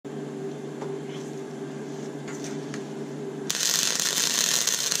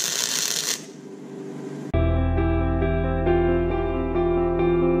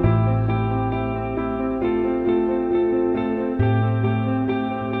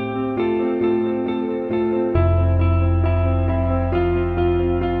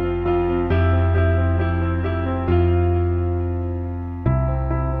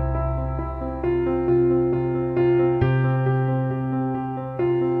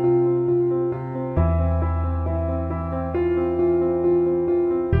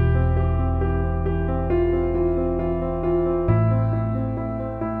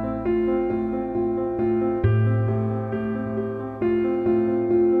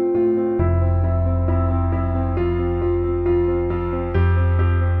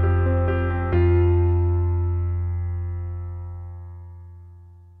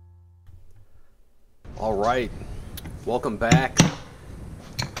welcome back.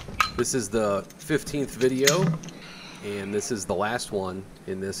 This is the 15th video, and this is the last one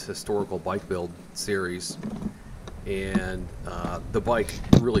in this historical bike build series. And the bike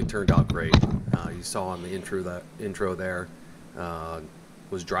really turned out great. You saw in the intro there,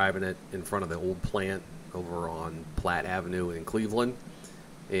 was driving it in front of the old plant over on Platt Avenue in Cleveland,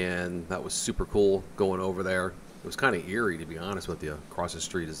 and that was super cool going over there. It was kind of eerie, to be honest with you. Across the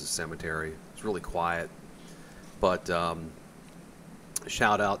street is a cemetery. It's really quiet. But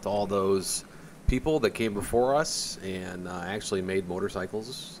shout out to all those people that came before us and actually made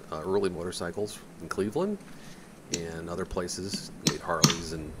motorcycles, early motorcycles in Cleveland and other places. Made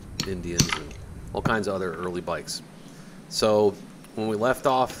Harleys and Indians and all kinds of other early bikes. So when we left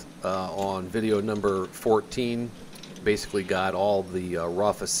off on video number 14, basically got all the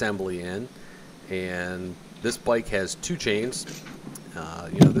rough assembly in, and this bike has two chains.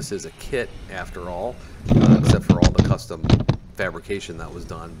 You know, this is a kit after all, except for all the custom fabrication that was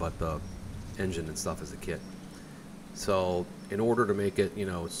done, but the engine and stuff is a kit. So in order to make it, you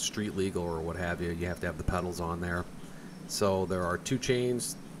know, street legal or what have you, you have to have the pedals on there. So there are two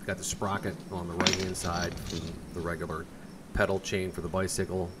chains. Got the sprocket on the right hand side from the regular pedal chain for the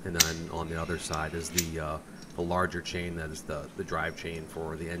bicycle, and then on the other side is the larger chain that is the drive chain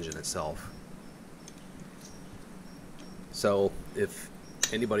for the engine itself. So if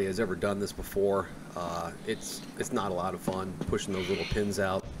anybody has ever done this before, it's not a lot of fun pushing those little pins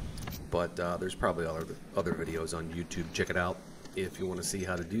out, but there's probably other videos on YouTube. Check it out if you want to see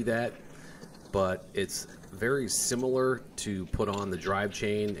how to do that. But it's very similar to put on the drive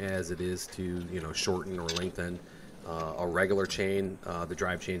chain as it is to, you know, shorten or lengthen a regular chain. The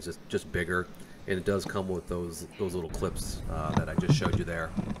drive chain is just bigger, and it does come with those little clips that I just showed you there.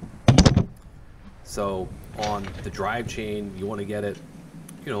 So on the drive chain, you want to get it,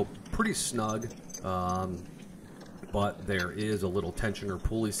 you know, pretty snug, but there is a little tensioner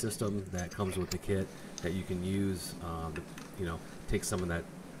pulley system that comes with the kit that you can use, you know, take some of that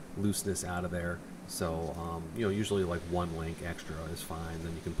looseness out of there. So you know, usually like one link extra is fine,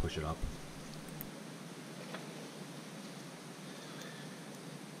 then you can push it up.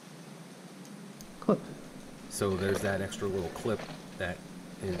 Clip. So there's that extra little clip, that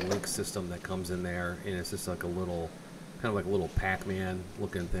link system that comes in there, and it's just like a little, kind of like a little Pac-Man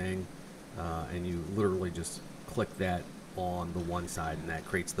looking thing, and you literally just click that on the one side, and that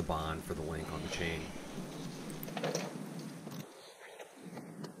creates the bond for the link on the chain.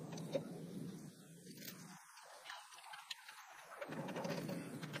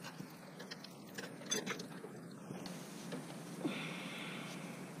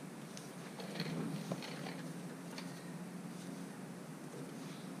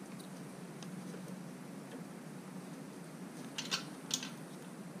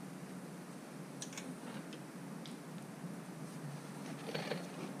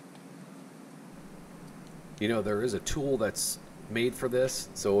 You know, there is a tool that's made for this.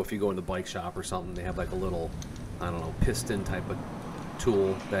 So if you go in the bike shop or something, they have like a little, I don't know, piston type of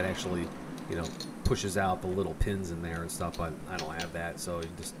tool that actually, you know, pushes out the little pins in there and stuff, but I don't have that. So you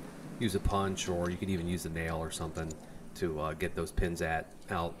just use a punch, or you could even use a nail or something to get those pins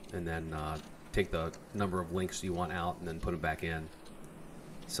out, and then take the number of links you want out and then put them back in.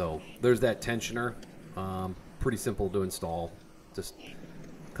 So there's that tensioner. Pretty simple to install. Just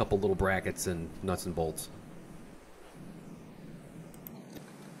a couple little brackets and nuts and bolts.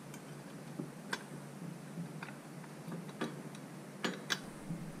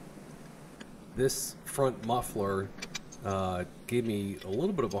 This front muffler gave me a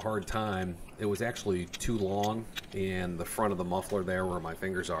little bit of a hard time. It was actually too long, and the front of the muffler there where my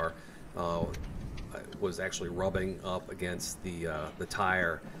fingers are was actually rubbing up against the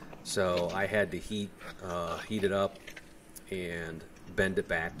tire. So I had to heat it up and bend it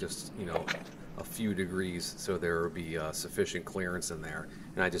back just, you know, a few degrees so there would be sufficient clearance in there.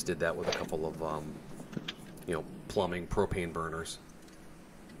 And I just did that with a couple of you know, plumbing propane burners.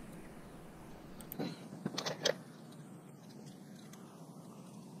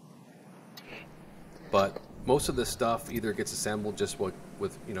 But most of this stuff either gets assembled just with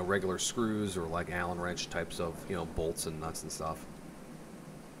you know, regular screws, or like Allen wrench types of, you know, bolts and nuts and stuff.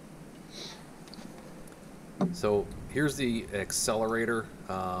 So here's the accelerator,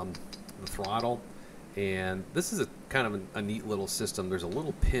 the throttle, and this is a kind of a neat little system. There's a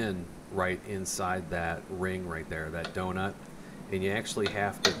little pin right inside that ring right there, that donut, and you actually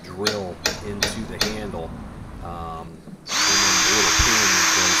have to drill into the handle, and then the little pin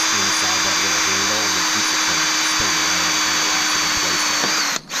goes inside that little handle, and it keeps it from spinning around and locks it in place there.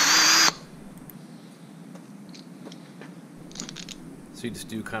 So you just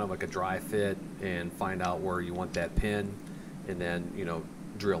do kind of like a dry fit and find out where you want that pin, and then, you know,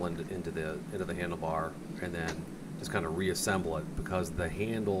 drill into the handlebar, and then just kind of reassemble it, because the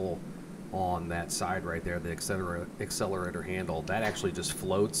handle on that side right there, the accelerator handle, that actually just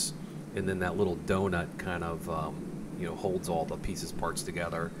floats, and then that little donut kind of you know, holds all the parts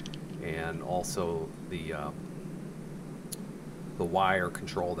together, and also the wire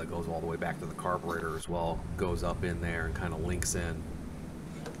control that goes all the way back to the carburetor as well goes up in there and kind of links in.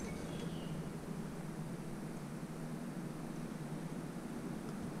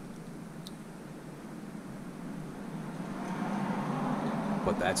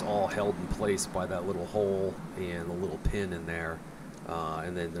 But that's all held in place by that little hole and a little pin in there,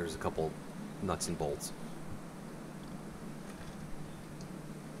 and then there's a couple nuts and bolts.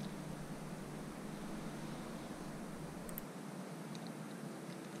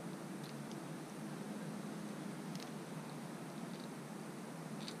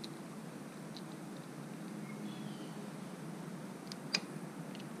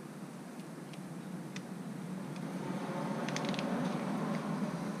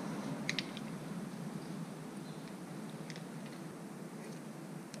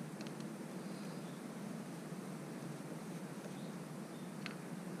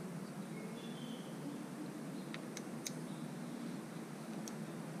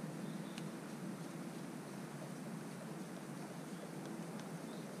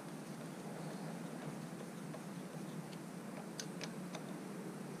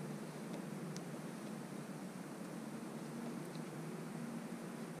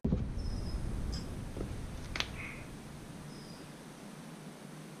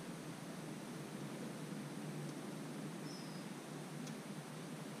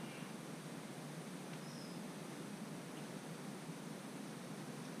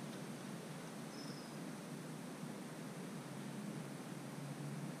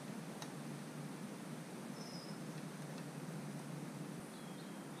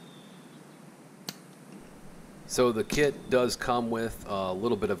 So the kit does come with a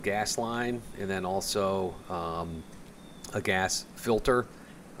little bit of gas line, and then also a gas filter.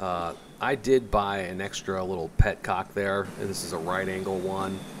 I did buy an extra little petcock there, and this is a right angle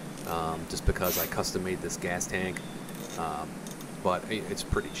one, just because I custom made this gas tank. But it's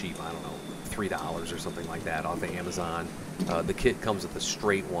pretty cheap, I don't know, $3 or something like that off of Amazon. The kit comes with a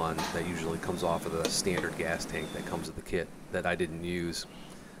straight one that usually comes off of the standard gas tank that comes with the kit that I didn't use.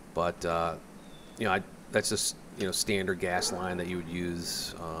 But you know, that's just, you know, standard gas line that you would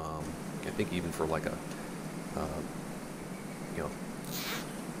use. I think even for like a you know,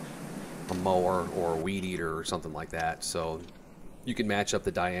 a mower or a weed eater or something like that. So you can match up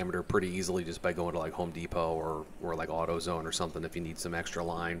the diameter pretty easily just by going to like Home Depot or like AutoZone or something if you need some extra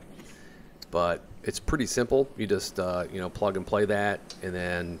line. But it's pretty simple. You just you know, plug and play that and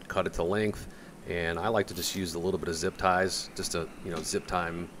then cut it to length. And I like to just use a little bit of zip ties just to, you know, zip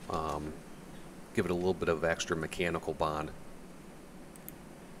tie, give it a little bit of extra mechanical bond.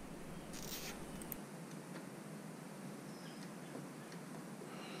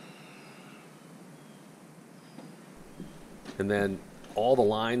 And then all the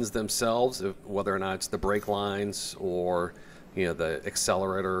lines themselves, whether or not it's the brake lines or, you know, the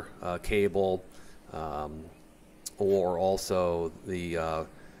accelerator cable, or also the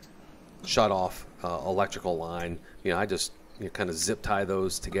shut-off electrical line, you know, I just, you know, kind of zip tie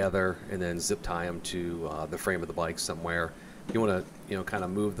those together and then zip tie them to the frame of the bike somewhere. You want to, you know, kind of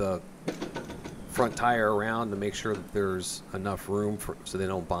move the front tire around to make sure that there's enough room so they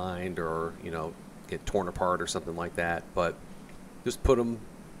don't bind or, you know, get torn apart or something like that. But just put them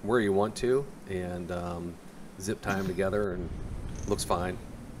where you want to and zip tie them together, and it looks fine.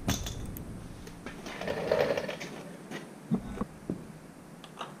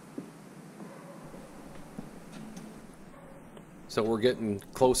 So we're getting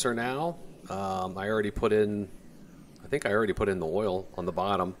closer now. I think I already put in the oil on the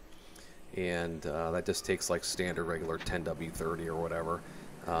bottom, and that just takes like standard regular 10W30 or whatever.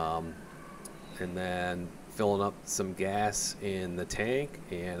 And then filling up some gas in the tank,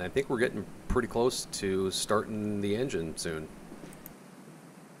 and I think we're getting pretty close to starting the engine soon.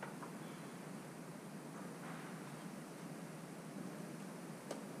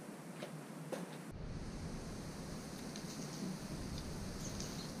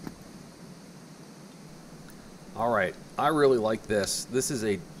 All right, I really like this. This is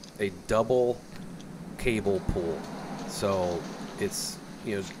a double cable pull, so it's,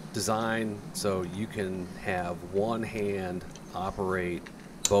 you know, designed so you can have one hand operate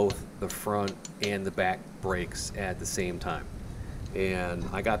both the front and the back brakes at the same time. And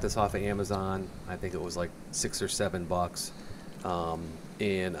I got this off of Amazon. I think it was like $6 or $7.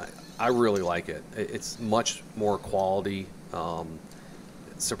 and I really like it. It's much more quality,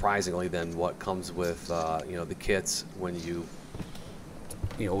 surprisingly, than what comes with the kits when you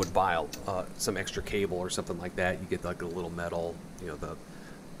would buy some extra cable or something like that. You get like a little metal, the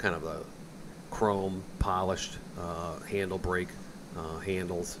kind of a chrome polished handle brake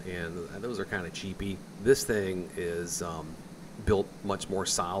handles, and those are kind of cheapy. This thing is built much more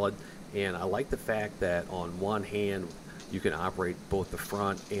solid, and I like the fact that on one hand you can operate both the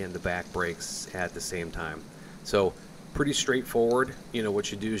front and the back brakes at the same time. So pretty straightforward.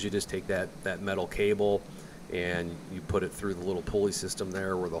 What you do is you just take that metal cable and you put it through the little pulley system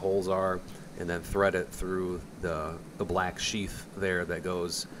there where the holes are, and then thread it through the black sheath there that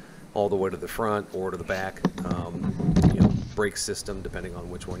goes all the way to the front or to the back brake system, depending on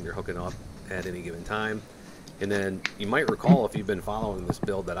which one you're hooking up at any given time. And then you might recall, if you've been following this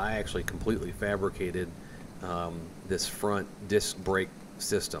build, that I actually completely fabricated this front disc brake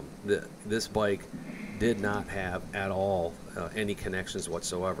system. This bike did not have at all any connections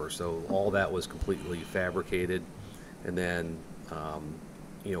whatsoever, so all that was completely fabricated and then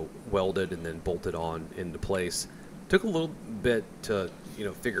welded and then bolted on into place. Took a little bit to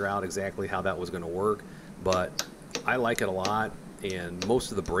figure out exactly how that was going to work, but I like it a lot. And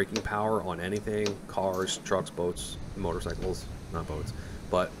most of the braking power on anything, cars, trucks, boats, motorcycles, not boats,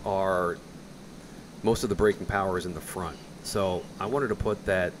 but most of the braking power is in the front. So I wanted to put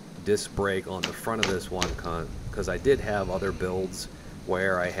that disc brake on the front of this one because I did have other builds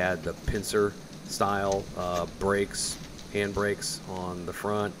where I had the pincer style brakes, hand brakes on the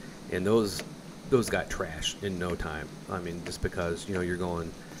front, and those got trashed in no time. I mean, just because you're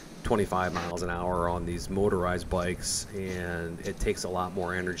going 25 miles an hour on these motorized bikes, and it takes a lot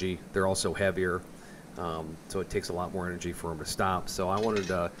more energy. They're also heavier, so it takes a lot more energy for them to stop. So I wanted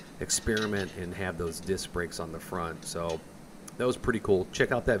to experiment and have those disc brakes on the front. So that was pretty cool.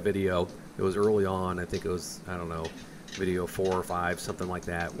 Check out that video. It was early on. I think it was, I don't know, video 4 or 5, something like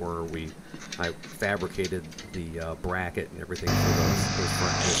that, where I fabricated the bracket and everything for those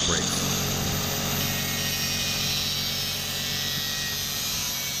front disc brakes.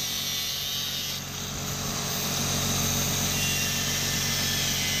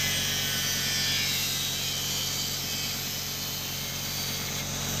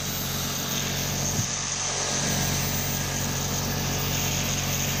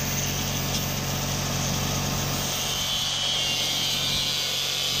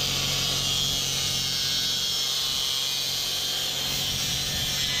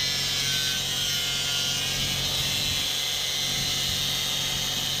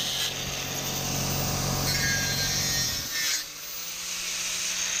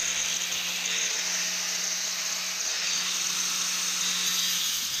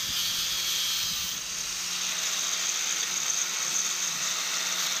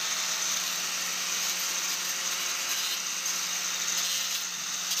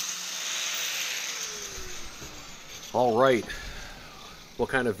 All right, what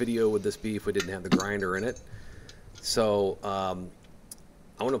kind of video would this be if we didn't have the grinder in it? So I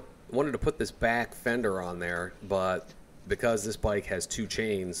wanted to put this back fender on there, but because this bike has 2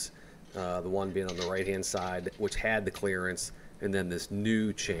 chains, the one being on the right hand side, which had the clearance, and then this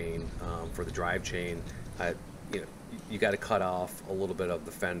new chain for the drive chain, you got to cut off a little bit of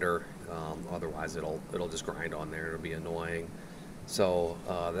the fender, otherwise it'll just grind on there. It'll be annoying. So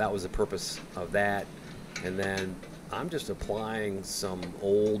that was the purpose of that. And then I'm just applying some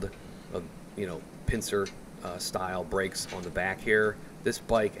old, pincer style brakes on the back here. This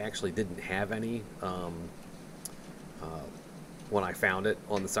bike actually didn't have any when I found it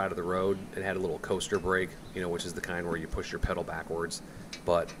on the side of the road. It had a little coaster brake, which is the kind where you push your pedal backwards.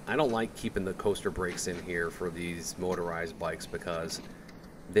 But I don't like keeping the coaster brakes in here for these motorized bikes because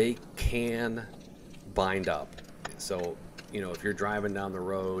they can bind up. So, if you're driving down the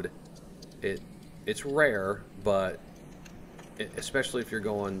road, it's rare, but especially if you're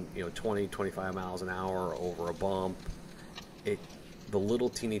going 20, 25 miles an hour over a bump, the little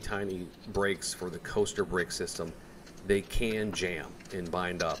teeny tiny brakes for the coaster brake system, they can jam and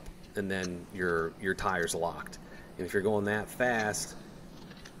bind up, and then your tire's locked. And if you're going that fast,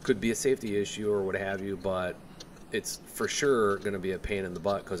 could be a safety issue or what have you, but it's for sure going to be a pain in the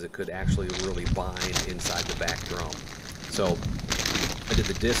butt because it could actually really bind inside the back drum. So I did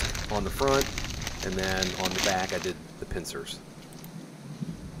the disc on the front, and then on the back I did the pincers.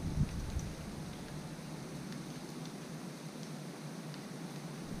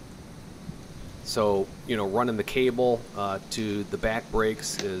 So, running the cable to the back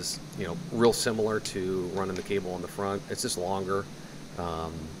brakes is, real similar to running the cable on the front. It's just longer.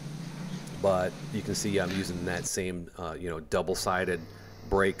 but you can see I'm using that same double-sided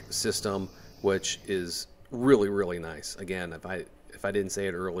brake system, which is really nice. Again, if I didn't say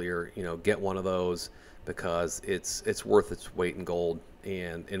it earlier, get one of those, because it's worth its weight in gold,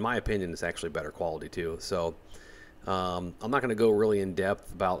 and in my opinion it's actually better quality too. So I'm not going to go really in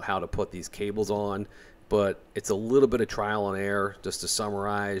depth about how to put these cables on, but it's a little bit of trial and error. Just to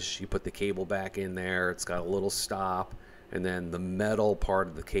summarize, you put the cable back in there, it's got a little stop, and then the metal part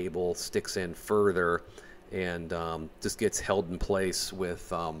of the cable sticks in further and just gets held in place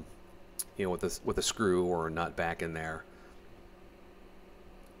with with a screw or a nut back in there.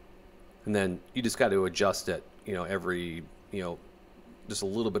 And then you just got to adjust it, every, just a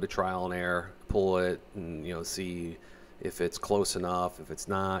little bit of trial and error, pull it and, see if it's close enough. If it's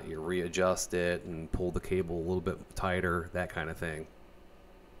not, you readjust it and pull the cable a little bit tighter, that kind of thing.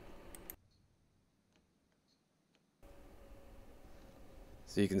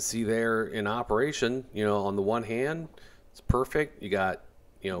 So you can see there in operation, on the one hand, it's perfect. You got,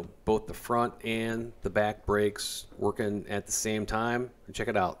 both the front and the back brakes working at the same time. And check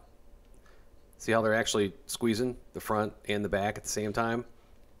it out. See how they're actually squeezing the front and the back at the same time?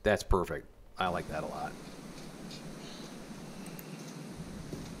 That's perfect. I like that a lot.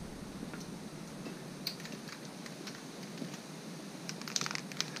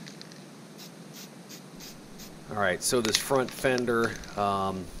 Alright, so this front fender,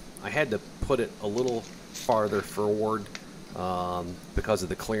 I had to put it a little farther forward because of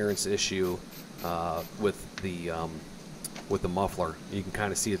the clearance issue with the muffler. You can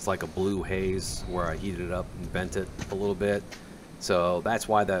kind of see it's like a blue haze where I heated it up and bent it a little bit. So that's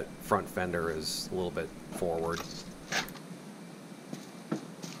why that front fender is a little bit forward.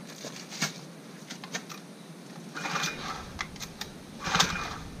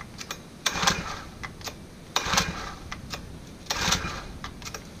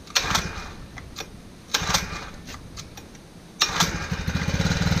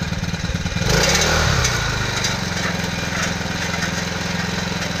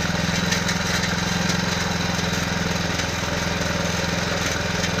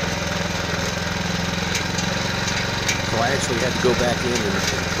 I actually had to go back in and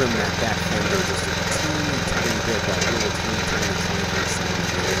trim that back fender just a teeny tiny bit, that little teeny tiny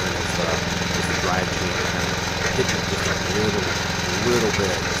there of the drive chain kind of hit it just a little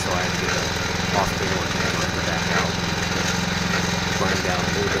bit, so I had to get the off-pin one and grind it back out, grind down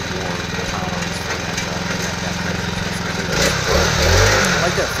a little bit more tolerance for that back fender. I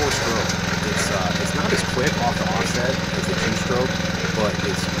like that 4-stroke. It's not as quick off the offset as the 2-stroke, but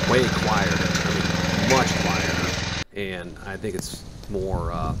it's way quieter. I mean, much quieter. And I think it's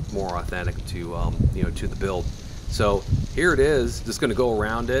more authentic to to the build. So here it is. Just going to go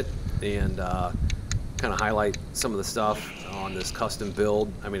around it and kind of highlight some of the stuff on this custom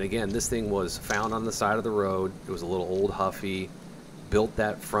build. I mean, again, this thing was found on the side of the road. It was a little old Huffy. Built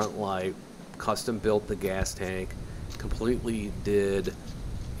that front light, custom built the gas tank, completely did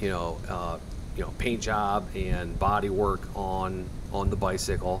paint job and body work on the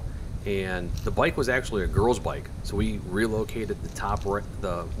bicycle. And the bike was actually a girl's bike, so we relocated the top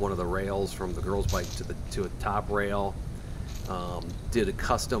one of the rails from the girl's bike to a top rail. Did a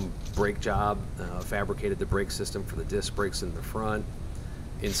custom brake job, fabricated the brake system for the disc brakes in the front,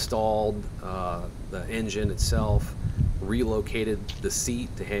 installed the engine itself, relocated the seat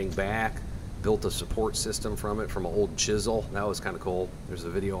to hang back, built a support system from it from an old chisel. That was kind of cool. There's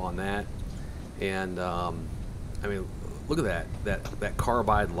a video on that. And I mean, look at that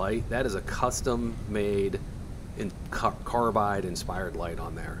carbide light. That is a custom made carbide inspired light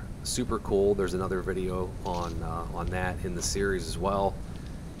on there. Super cool. There's another video on that in the series as well.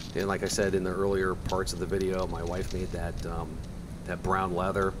 And like I said in the earlier parts of the video, my wife made that brown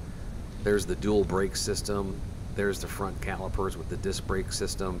leather. There's the dual brake system. There's the front calipers with the disc brake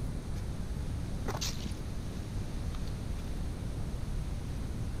system.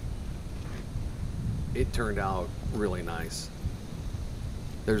 It turned out really nice.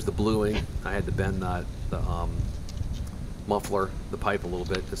 There's the bluing. I had to bend the muffler, the pipe a little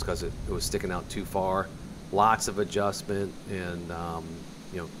bit, just because it was sticking out too far. Lots of adjustment and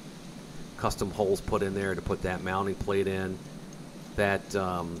custom holes put in there to put that mounting plate in. That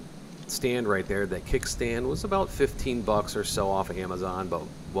stand right there, that kickstand, was about 15 bucks or so off of Amazon, but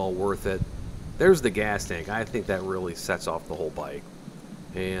well worth it. There's the gas tank. I think that really sets off the whole bike.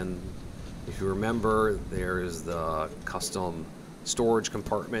 And if you remember, there is the custom storage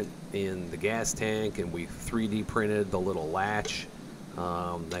compartment in the gas tank, and we 3D printed the little latch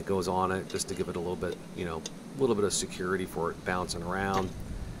that goes on it just to give it a little bit, a little bit of security for it bouncing around.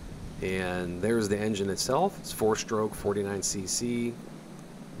 And there's the engine itself. It's 4-stroke, 49cc.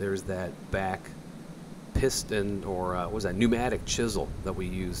 there's that back piston, or what was that, pneumatic chisel that we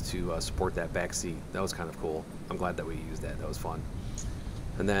used to support that back seat. That was kind of cool. I'm glad that we used that. That was fun.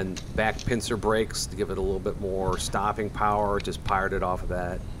 And then back pincer brakes to give it a little bit more stopping power. Just fired it off of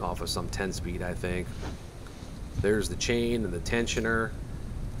that, off of some 10-speed, I think. There's the chain and the tensioner.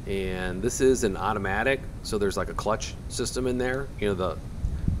 And this is an automatic, so there's like a clutch system in there. You know,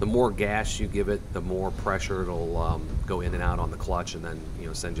 the more gas you give it, the more pressure it'll go in and out on the clutch, and then, you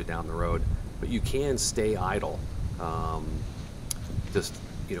know, send you down the road. But you can stay idle, just,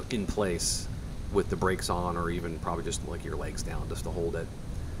 you know, in place with the brakes on, or even probably just like your legs down just to hold it.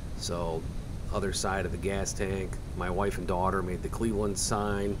 So, other side of the gas tank, my wife and daughter made the Cleveland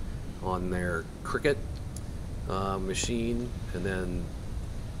sign on their Cricut machine, and then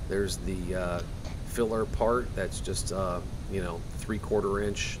there's the filler part. That's just you know, 3/4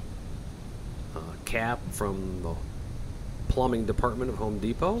 inch cap from the plumbing department of Home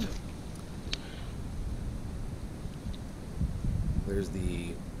Depot. There's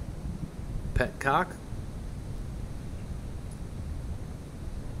the petcock,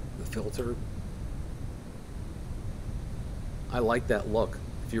 the filter. I like that look.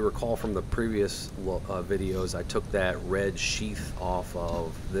 If you recall from the previous videos, I took that red sheath off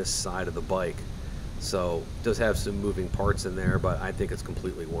of this side of the bike. So it does have some moving parts in there, but I think it's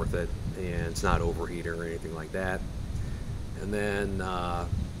completely worth it, and it's not overheating or anything like that. And then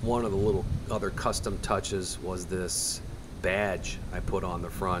one of the little other custom touches was this badge I put on the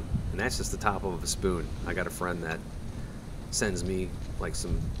front, and that's just the top of a spoon. I got a friend that sends me like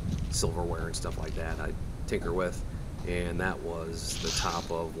some silverware and stuff like that I tinker with, and that was the top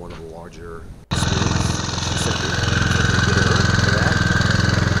of one of the larger spoons. She sent me for that.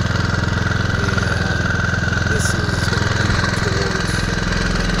 And this is going to be towards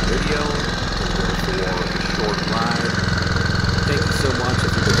the video, for a short ride. Thank you so much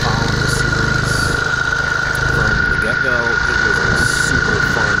if you've been following the series from the get-go. It was a super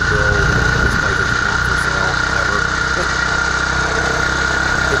fun build. This bike is not for sale ever.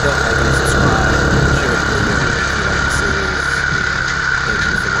 Hit that like